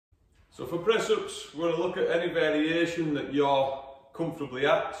So for press ups, we're going to look at any variation that you're comfortably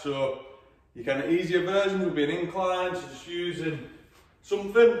at. So your kind of easier version would be an incline, so just using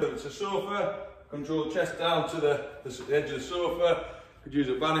something, whether it's a sofa, control the chest down to the edge of the sofa. You could use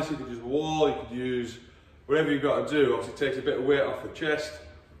a banister, you could use a wall, you could use whatever you've got to do. Obviously it takes a bit of weight off the chest.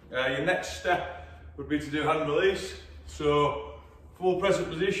 Your next step would be to do hand release. So full press up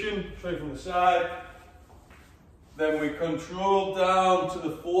position, straight from the side. Then we control down to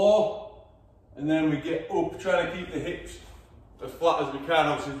the floor, and then we get up, trying to keep the hips as flat as we can.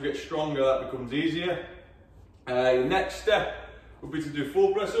 Obviously, if we get stronger, that becomes easier. Your next step would be to do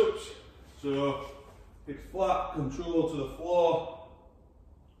full press ups. So hips flat, control to the floor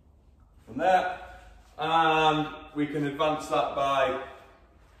from there, and we can advance that by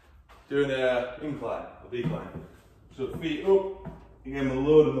doing an incline, a decline. So feet up, again we're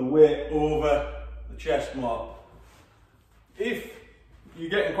loading the weight over the chest more. If you're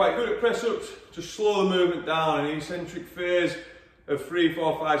getting quite good at press ups, just slow the movement down. An eccentric phase of 3,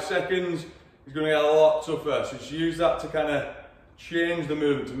 4, 5 seconds is going to get a lot tougher. So just use that to kind of change the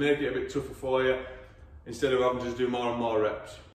movement, to make it a bit tougher for you, instead of having to just do more and more reps.